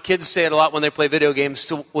 My kids say it a lot when they play video games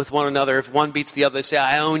with one another. If one beats the other, they say,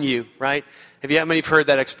 I own you, right? How many have heard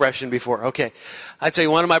that expression before? Okay. I'd say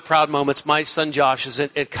one of my proud moments, my son Josh is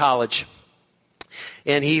at college,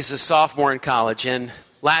 and he's a sophomore in college. And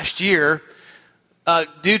last year,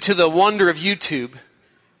 due to the wonder of YouTube,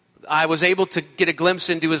 I was able to get a glimpse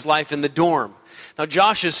into his life in the dorm. Now,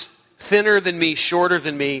 Josh is thinner than me, shorter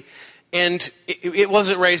than me, and it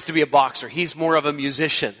wasn't raised to be a boxer. He's more of a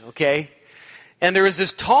musician, okay? And there was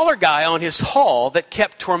this taller guy on his hall that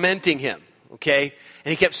kept tormenting him, okay? And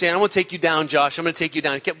he kept saying, I'm going to take you down, Josh. I'm going to take you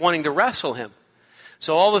down. He kept wanting to wrestle him.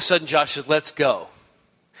 So all of a sudden, Josh says, let's go.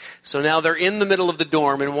 So now they're in the middle of the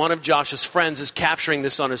dorm, and one of Josh's friends is capturing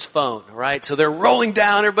this on his phone, right? So they're rolling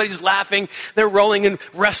down. Everybody's laughing. They're rolling and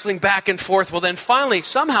wrestling back and forth. Well, then finally,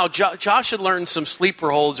 somehow, Josh had learned some sleeper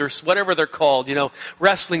holds or whatever they're called,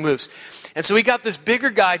 wrestling moves. And so he got this bigger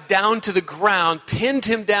guy down to the ground, pinned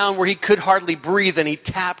him down where he could hardly breathe, and he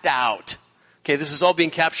tapped out. Okay, this is all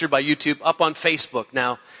being captured by YouTube, up on Facebook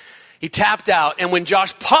now. He tapped out, and when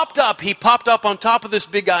Josh popped up, he popped up on top of this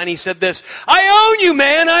big guy, and he said this, I own you,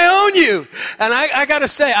 man, I own you. And I got to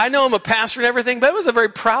say, I know I'm a pastor and everything, but it was a very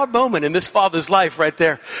proud moment in this father's life right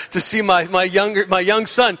there to see my young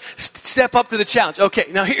son step up to the challenge.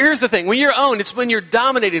 Okay, now here's the thing. When you're owned, it's when you're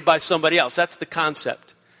dominated by somebody else. That's the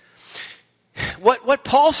concept. What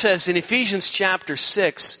Paul says in Ephesians chapter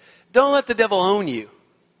 6, don't let the devil own you.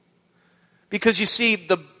 Because you see,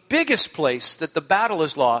 the biggest place that the battle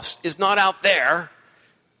is lost is not out there.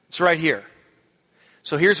 It's right here.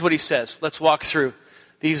 So here's what he says. Let's walk through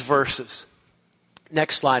these verses.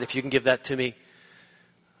 Next slide, if you can give that to me.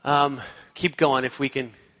 Keep going if we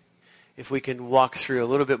can walk through a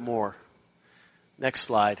little bit more. Next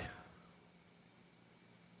slide.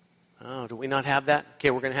 Oh, do we not have that?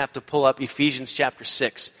 Okay, we're going to have to pull up Ephesians chapter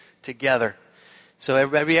 6 together. So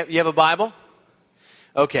everybody, you have a Bible?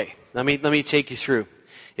 Okay, let me take you through.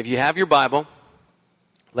 If you have your Bible,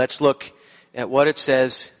 let's look at what it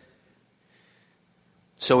says.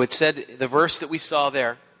 So it said, the verse that we saw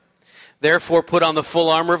there, therefore put on the full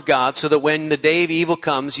armor of God, so that when the day of evil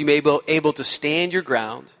comes, you may be able to stand your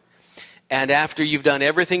ground. And after you've done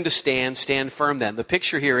everything to stand firm then. The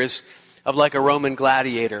picture here is of like a Roman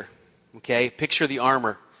gladiator. Okay, picture the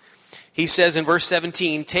armor. He says in verse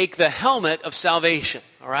 17, take the helmet of salvation.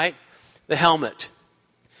 All right, the helmet.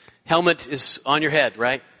 Helmet is on your head,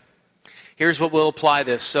 right? Here's what we'll apply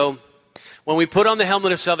this. So when we put on the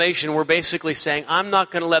helmet of salvation, we're basically saying, I'm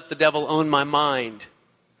not going to let the devil own my mind.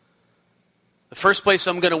 The first place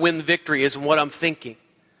I'm going to win the victory is in what I'm thinking.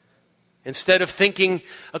 Instead of thinking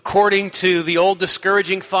according to the old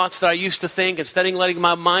discouraging thoughts that I used to think, instead of letting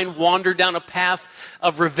my mind wander down a path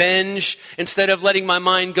of revenge, instead of letting my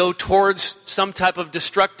mind go towards some type of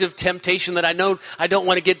destructive temptation that I know I don't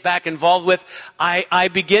want to get back involved with, I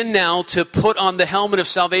begin now to put on the helmet of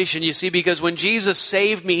salvation. You see, because when Jesus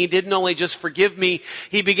saved me, He didn't only just forgive me,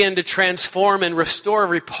 He began to transform and restore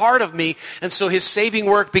every part of me. And so His saving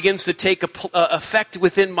work begins to take effect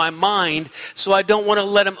within my mind, so I don't want to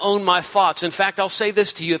let Him own my thoughts. In fact, I'll say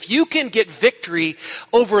this to you. If you can get victory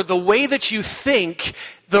over the way that you think,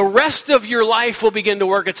 the rest of your life will begin to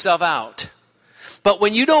work itself out. But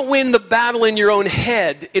when you don't win the battle in your own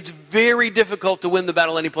head, it's very difficult to win the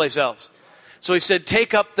battle anyplace else. So He said,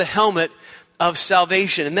 take up the helmet of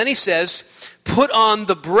salvation. And then He says, put on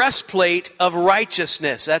the breastplate of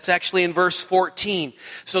righteousness. That's actually in verse 14.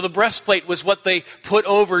 So the breastplate was what they put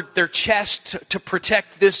over their chest to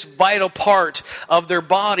protect this vital part of their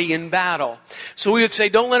body in battle. So we would say,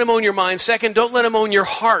 don't let him own your mind. Second, don't let him own your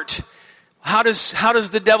heart. How does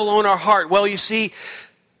the devil own our heart? Well, you see,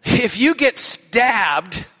 if you get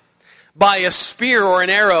stabbed by a spear or an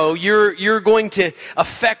arrow, you're going to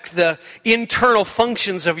affect the internal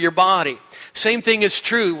functions of your body. Same thing is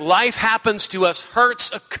true. Life happens to us.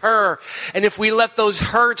 Hurts occur. And if we let those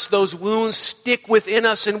hurts, those wounds stick within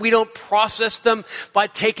us and we don't process them by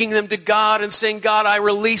taking them to God and saying, God, I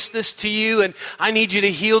release this to you and I need you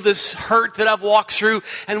to heal this hurt that I've walked through.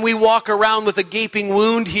 And we walk around with a gaping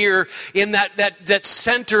wound here in that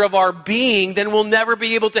center of our being, then we'll never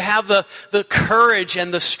be able to have the courage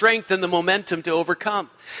and the strength and the momentum to overcome.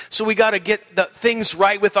 So we got to get the things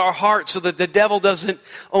right with our heart so that the devil doesn't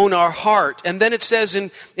own our heart. And then it says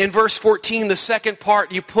in verse 14, the second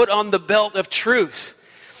part, you put on the belt of truth.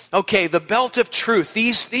 Okay, the belt of truth.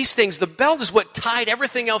 These things, the belt is what tied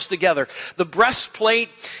everything else together. The breastplate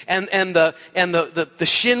and the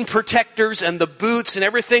shin protectors and the boots and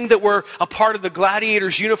everything that were a part of the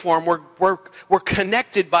gladiator's uniform were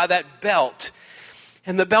connected by that belt.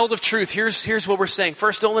 And the belt of truth, here's what we're saying.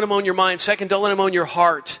 First, don't let him own your mind. Second, don't let him own your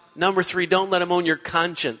heart. Number 3, don't let him own your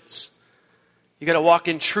conscience. You got to walk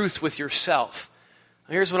in truth with yourself.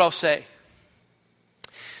 Now, here's what I'll say.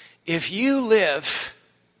 If you live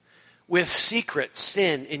with secret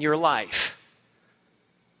sin in your life,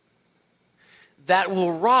 that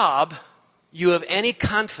will rob you of any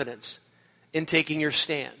confidence in taking your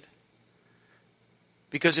stand.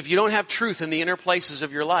 Because if you don't have truth in the inner places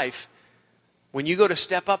of your life, when you go to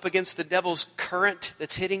step up against the devil's current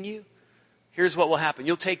that's hitting you, here's what will happen.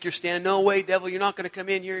 You'll take your stand. No way, devil, you're not going to come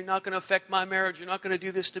in here. You're not going to affect my marriage. You're not going to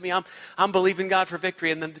do this to me. I'm believing God for victory.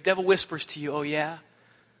 And then the devil whispers to you, oh yeah,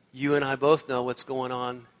 you and I both know what's going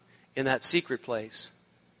on in that secret place.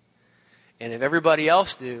 And if everybody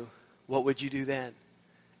else knew, what would you do then?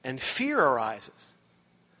 And fear arises.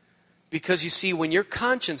 Because you see, when your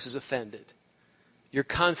conscience is offended, your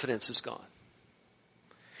confidence is gone.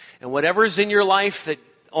 And whatever is in your life that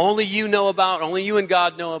only you know about, only you and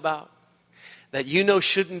God know about, that you know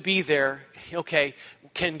shouldn't be there, okay,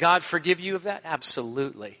 can God forgive you of that?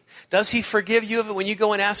 Absolutely. Does He forgive you of it when you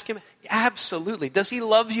go and ask Him? Absolutely. Does He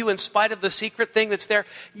love you in spite of the secret thing that's there?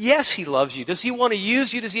 Yes, He loves you. Does He want to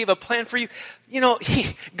use you? Does He have a plan for you? You know,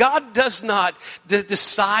 God does not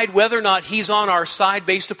decide whether or not He's on our side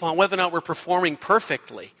based upon whether or not we're performing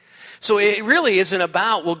perfectly. So it really isn't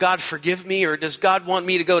about, will God forgive me, or does God want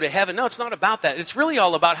me to go to heaven? No, it's not about that. It's really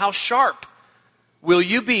all about how sharp will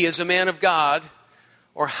you be as a man of God,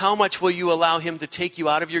 or how much will you allow Him to take you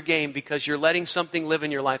out of your game because you're letting something live in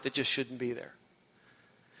your life that just shouldn't be there.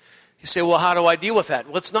 You say, well, how do I deal with that?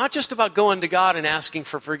 Well, it's not just about going to God and asking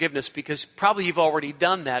for forgiveness, because probably you've already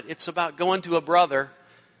done that. It's about going to a brother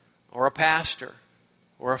or a pastor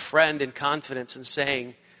or a friend in confidence and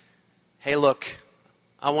saying, hey, look,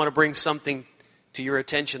 I want to bring something to your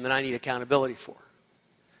attention that I need accountability for.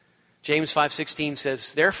 James 5:16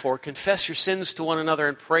 says, therefore, confess your sins to one another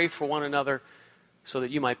and pray for one another so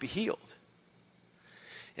that you might be healed.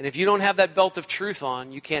 And if you don't have that belt of truth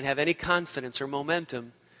on, you can't have any confidence or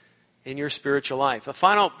momentum in your spiritual life. The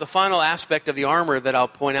final aspect of the armor that I'll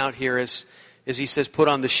point out here is he says, put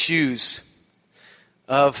on the shoes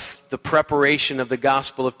of the preparation of the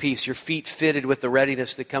gospel of peace. Your feet fitted with the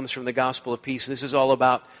readiness that comes from the gospel of peace. This is all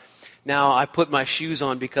about Now I put my shoes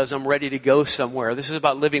on because I'm ready to go somewhere. This is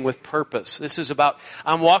about living with purpose. This is about,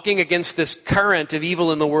 I'm walking against this current of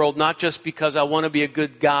evil in the world, not just because I want to be a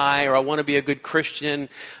good guy, or I want to be a good Christian,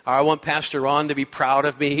 or I want Pastor Ron to be proud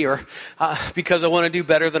of me, or because I want to do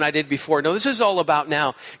better than I did before. No, this is all about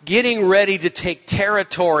now getting ready to take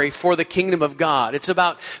territory for the kingdom of God. It's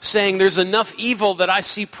about saying there's enough evil that I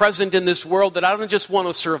see present in this world that I don't just want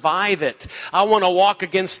to survive it. I want to walk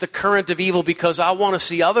against the current of evil because I want to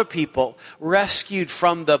see other people rescued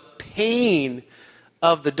from the pain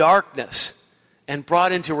of the darkness and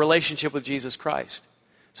brought into relationship with Jesus Christ.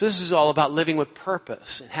 So this is all about living with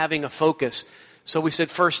purpose and having a focus. So we said,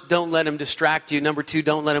 first, don't let him distract you. Number 2,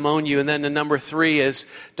 don't let him own you. And then the number 3 is,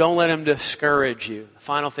 don't let him discourage you. The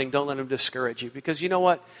final thing, don't let him discourage you. Because you know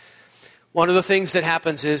what? One of the things that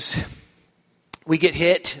happens is we get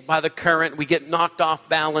hit by the current. We get knocked off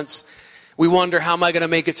balance. We wonder, how am I going to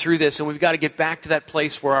make it through this? And we've got to get back to that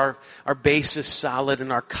place where our base is solid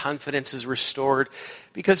and our confidence is restored.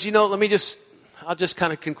 Because, you know, I'll just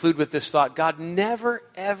kind of conclude with this thought. God never,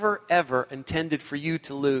 ever, ever intended for you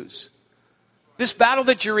to lose. This battle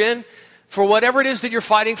that you're in, for whatever it is that you're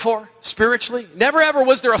fighting for, spiritually, never, ever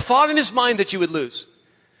was there a thought in his mind that you would lose.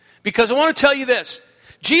 Because I want to tell you this.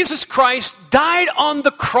 Jesus Christ died on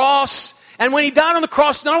the cross. And when he died on the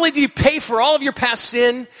cross, not only did he pay for all of your past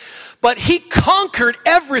sin, but he conquered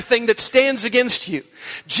everything that stands against you.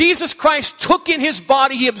 Jesus Christ took in his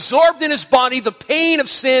body, he absorbed in his body the pain of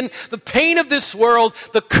sin, the pain of this world,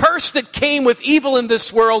 the curse that came with evil in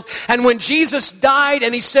this world. And when Jesus died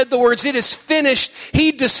and he said the words, "It is finished,"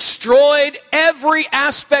 he destroyed every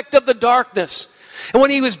aspect of the darkness. And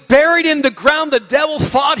when he was buried in the ground, the devil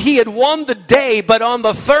thought he had won the day. But on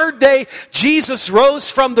the 3rd day, Jesus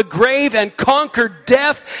rose from the grave and conquered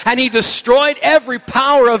death. And he destroyed every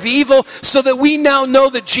power of evil, so that we now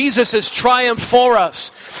know that Jesus has triumphed for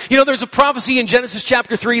us. You know, there's a prophecy in Genesis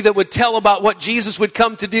chapter 3 that would tell about what Jesus would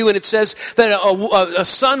come to do. And it says that a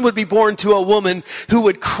son would be born to a woman who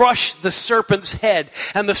would crush the serpent's head.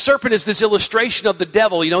 And the serpent is this illustration of the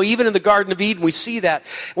devil. You know, even in the Garden of Eden, we see that.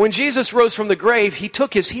 When Jesus rose from the grave, he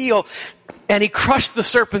took his heel and he crushed the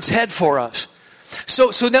serpent's head for us.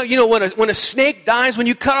 So now, you know, when a snake dies, when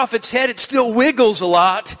you cut off its head, it still wiggles a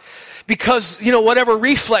lot because, you know, whatever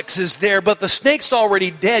reflex is there, but the snake's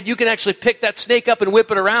already dead. You can actually pick that snake up and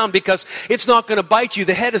whip it around because it's not going to bite you.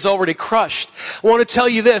 The head is already crushed. I want to tell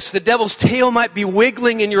you this, the devil's tail might be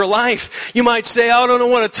wiggling in your life. You might say, I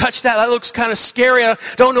don't want to touch that. That looks kind of scary. I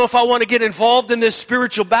don't know if I want to get involved in this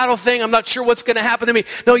spiritual battle thing. I'm not sure what's going to happen to me.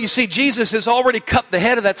 No, you see, Jesus has already cut the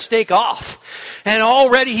head of that snake off. And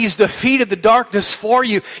already he's defeated the darkness for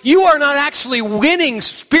you. You are not actually winning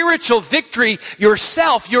spiritual victory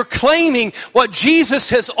yourself. You're claiming what Jesus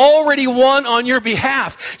has already won on your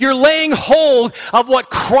behalf. You're laying hold of what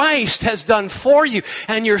Christ has done for you.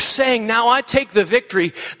 And you're saying, now I take the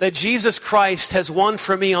victory that Jesus Christ has won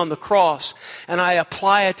for me on the cross, and I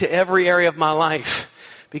apply it to every area of my life,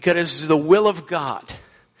 because it's the will of God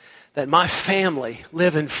that my family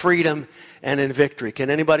live in freedom and in victory. Can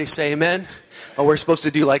anybody say amen? Oh, we're supposed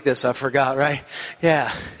to do like this. I forgot, right?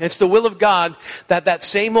 Yeah. It's the will of God that that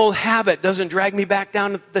same old habit doesn't drag me back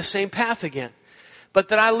down the same path again, but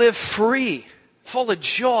that I live free, full of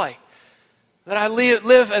joy, that I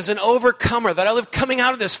live as an overcomer, that I live coming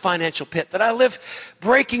out of this financial pit, that I live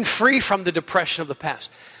breaking free from the depression of the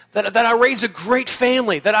past, that I raise a great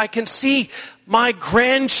family, that I can see my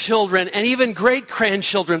grandchildren and even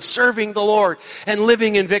great-grandchildren serving the Lord and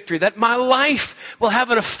living in victory, that my life will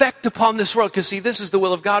have an effect upon this world. Because see, this is the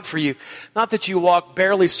will of God for you. Not that you walk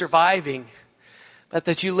barely surviving, but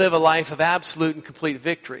that you live a life of absolute and complete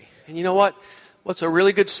victory. And you know what? What's a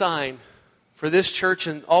really good sign for this church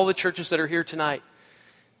and all the churches that are here tonight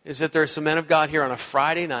is that there are some men of God here on a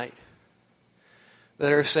Friday night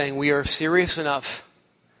that are saying, we are serious enough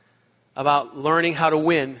about learning how to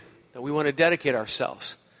win, that we want to dedicate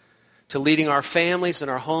ourselves to leading our families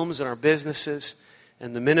and our homes and our businesses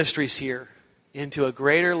and the ministries here into a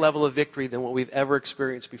greater level of victory than what we've ever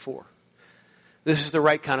experienced before. This is the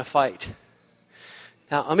right kind of fight.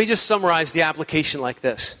 Now, let me just summarize the application like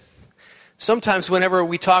this. Sometimes whenever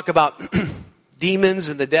we talk about demons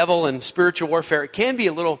and the devil and spiritual warfare, it can be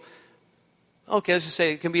a little, let's just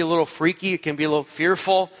say it can be a little freaky, it can be a little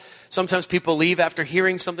fearful. Sometimes people leave after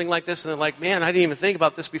hearing something like this and they're like, man, I didn't even think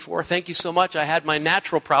about this before. Thank you so much. I had my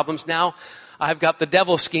natural problems. Now I've got the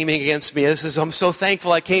devil scheming against me. I'm so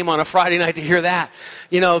thankful I came on a Friday night to hear that.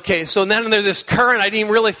 Okay, so then there's this current. I didn't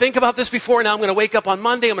even really think about this before. Now I'm going to wake up on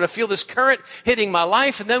Monday. I'm going to feel this current hitting my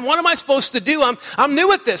life. And then what am I supposed to do? I'm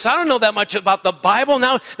new at this. I don't know that much about the Bible.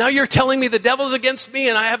 Now you're telling me the devil's against me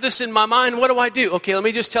and I have this in my mind. What do I do? Okay, let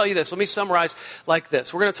me just tell you this. Let me summarize like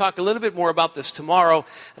this. We're going to talk a little bit more about this tomorrow.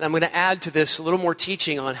 And I'm going to add to this a little more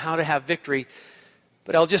teaching on how to have victory.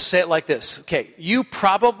 But I'll just say it like this. Okay, you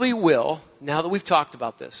probably will, now that we've talked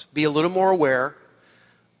about this, be a little more aware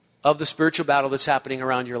of the spiritual battle that's happening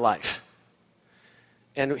around your life.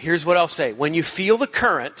 And here's what I'll say. When you feel the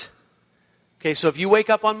current, okay, so if you wake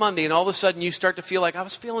up on Monday and all of a sudden you start to feel like, I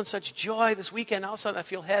was feeling such joy this weekend, all of a sudden I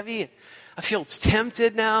feel heavy, and I feel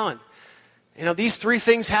tempted now, and these 3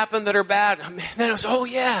 things happen that are bad. And then I was, oh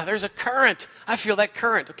yeah, there's a current. I feel that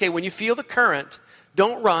current. Okay, when you feel the current,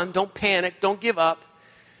 don't run, don't panic, don't give up.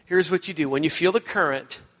 Here's what you do. When you feel the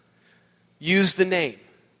current, use the name.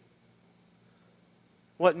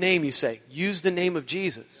 What name, you say? Use the name of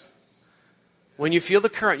Jesus. When you feel the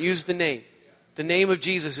current, use the name. The name of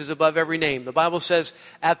Jesus is above every name. The Bible says,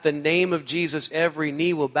 at the name of Jesus, every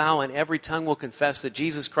knee will bow and every tongue will confess that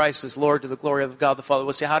Jesus Christ is Lord to the glory of God the Father.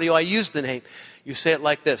 We'll say, how do I use the name? You say it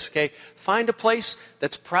like this, okay? Find a place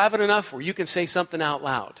that's private enough where you can say something out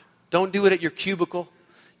loud. Don't do it at your cubicle.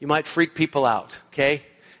 You might freak people out, okay?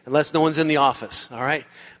 Unless no one's in the office, all right?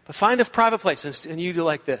 But find a private place and you do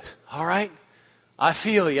like this, all right? I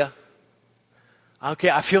feel you. Okay,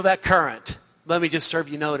 I feel that current. Let me just serve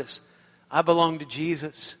you notice. I belong to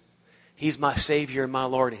Jesus. He's my Savior and my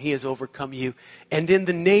Lord, and He has overcome you. And in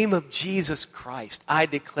the name of Jesus Christ, I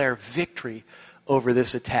declare victory over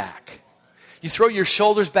this attack. You throw your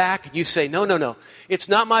shoulders back and you say, no. It's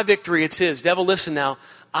not my victory, it's His. Devil, listen now.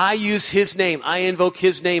 I use His name. I invoke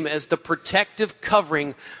His name as the protective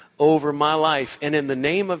covering over my life. And in the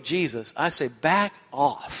name of Jesus, I say, back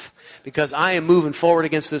off. Because I am moving forward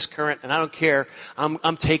against this current, and I don't care.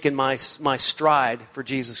 I'm taking my stride for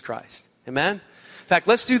Jesus Christ. Amen? In fact,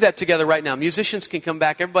 let's do that together right now. Musicians can come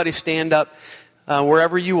back. Everybody stand up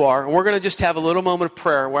wherever you are. And we're going to just have a little moment of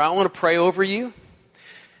prayer where I want to pray over you.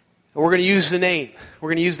 And we're going to use the name. We're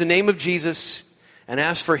going to use the name of Jesus and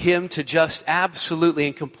ask for Him to just absolutely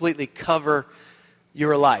and completely cover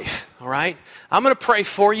your life. All right? I'm going to pray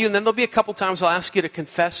for you, and then there'll be a couple times I'll ask you to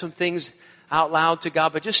confess some things out loud to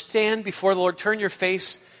God. But just stand before the Lord. Turn your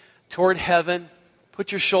face toward heaven.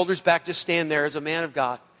 Put your shoulders back. Just stand there as a man of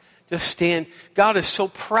God. Just stand. God is so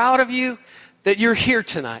proud of you that you're here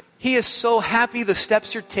tonight. He is so happy the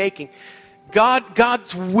steps you're taking.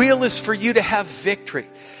 God's will is for you to have victory.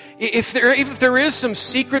 If there is some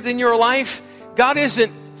secret in your life, God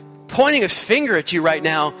isn't pointing His finger at you right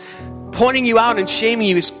now, pointing you out and shaming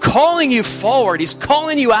you. He's calling you forward. He's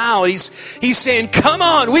calling you out. He's saying, come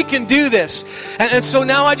on, we can do this. And so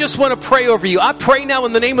now I just want to pray over you. I pray now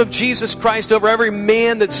in the name of Jesus Christ over every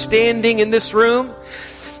man that's standing in this room.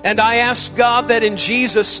 And I ask God that in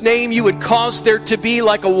Jesus' name you would cause there to be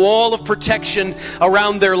like a wall of protection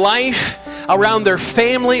around their life, around their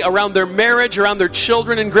family, around their marriage, around their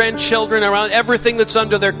children and grandchildren, around everything that's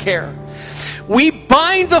under their care. We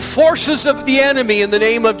bind the forces of the enemy in the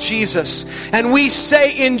name of Jesus. And we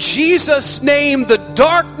say in Jesus' name, the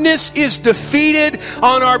darkness is defeated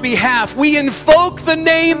on our behalf. We invoke the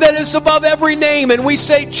name that is above every name. And we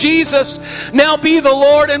say, Jesus, now be the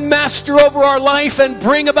Lord and Master over our life and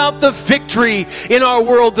bring about the victory in our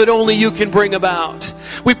world that only you can bring about.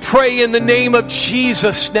 We pray in the name of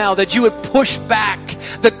Jesus now that you would push back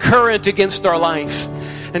the current against our life.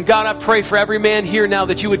 And God, I pray for every man here now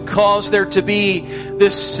that you would cause there to be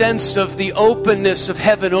this sense of the openness of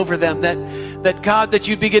heaven over them. That God, that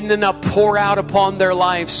you'd begin to now pour out upon their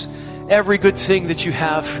lives every good thing that you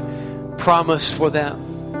have promised for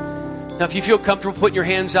them. Now, if you feel comfortable putting your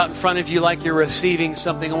hands out in front of you like you're receiving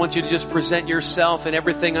something, I want you to just present yourself and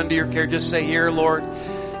everything under your care. Just say, here, Lord,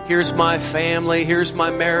 here's my family, here's my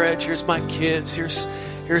marriage, here's my kids,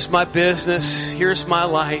 here's my business, here's my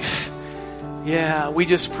life. Yeah, we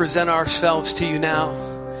just present ourselves to you now.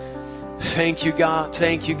 Thank you, God.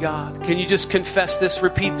 Thank you, God. Can you just confess this?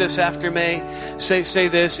 Repeat this after me. Say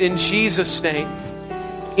this. In Jesus' name,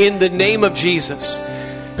 in the name of Jesus,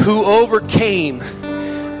 who overcame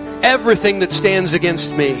everything that stands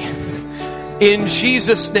against me. In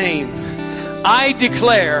Jesus' name, I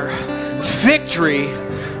declare victory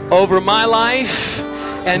over my life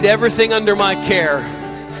and everything under my care.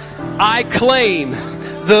 I claim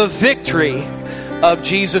the victory of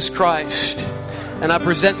Jesus Christ. And I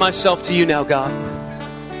present myself to you now, God.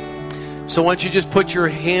 So why don't you just put your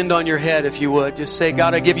hand on your head, if you would. Just say,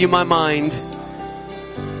 God, I give you my mind.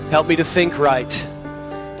 Help me to think right.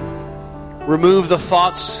 Remove the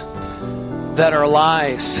thoughts that are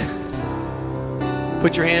lies.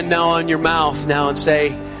 Put your hand now on your mouth now and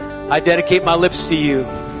say, I dedicate my lips to you.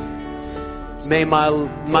 May my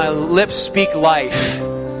lips speak life.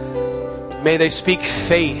 May they speak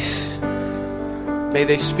faith. May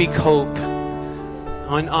they speak hope.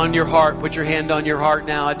 On your heart, put your hand on your heart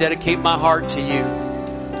now. I dedicate my heart to you.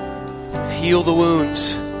 Heal the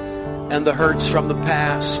wounds and the hurts from the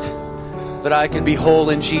past, that I can be whole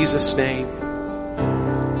in Jesus' name.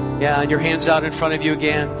 Yeah, and your hands out in front of you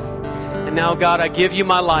again. And now, God, I give you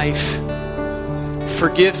my life.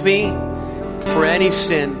 Forgive me for any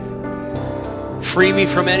sin. Free me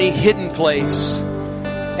from any hidden place,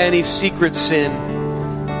 any secret sin,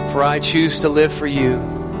 for I choose to live for you.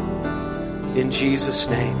 In Jesus'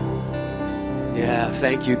 name. Yeah,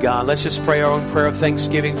 thank you, God. Let's just pray our own prayer of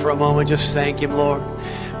thanksgiving for a moment. Just thank Him, Lord.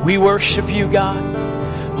 We worship you, God.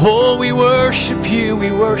 Oh, we worship you.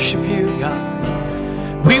 We worship you,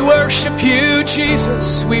 God. We worship you,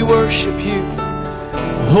 Jesus. We worship you.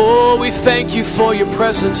 Oh, we thank you for your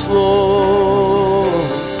presence, Lord.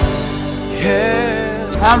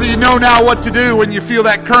 Yes. How many of you know now what to do when you feel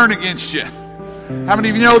that current against you? How many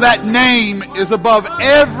of you know that name is above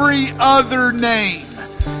every other name?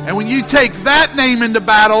 And when you take that name into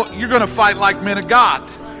battle, you're going to fight like men of God,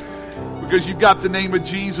 because you've got the name of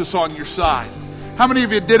Jesus on your side. How many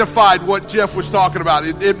of you identified what Jeff was talking about?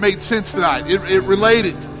 It made sense tonight. It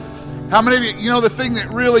related. How many of you know the thing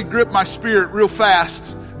that really gripped my spirit real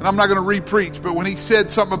fast, and I'm not going to re-preach, but when he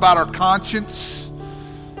said something about our conscience,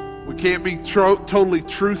 we can't be totally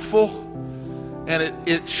truthful, and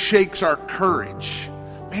it shakes our courage.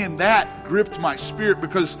 Man, that gripped my spirit,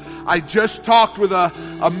 because I just talked with a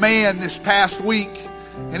man this past week,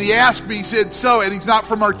 and he asked me, he said, and he's not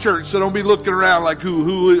from our church, so don't be looking around like,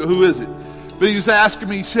 who is it? But he was asking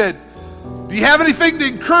me, he said, do you have anything to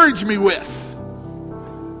encourage me with?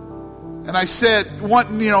 And I said, what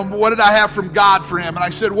did I have from God for him? And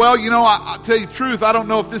I said, well, I'll tell you the truth, I don't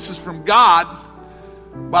know if this is from God,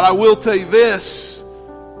 but I will tell you this.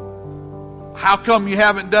 How come you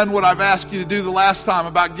haven't done what I've asked you to do the last time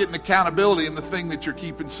about getting accountability in the thing that you're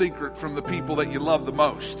keeping secret from the people that you love the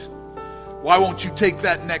most? Why won't you take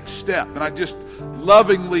that next step? And I just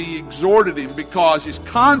lovingly exhorted him, because his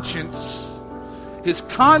conscience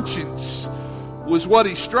was what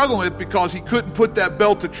he's struggling with, because he couldn't put that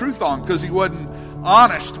belt of truth on because he wasn't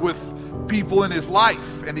honest with people in his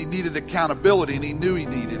life, and he needed accountability, and he knew he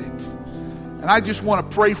needed it. And I just want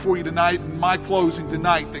to pray for you tonight, in my closing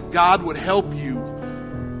tonight, that God would help you,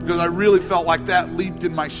 because I really felt like that leaped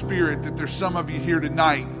in my spirit, that there's some of you here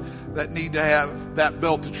tonight that need to have that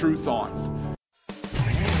belt of truth on.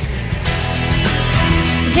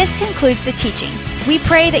 This concludes the teaching. We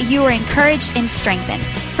pray that you are encouraged and strengthened.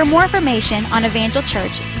 For more information on Evangel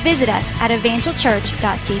Church, visit us at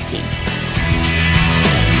evangelchurch.cc.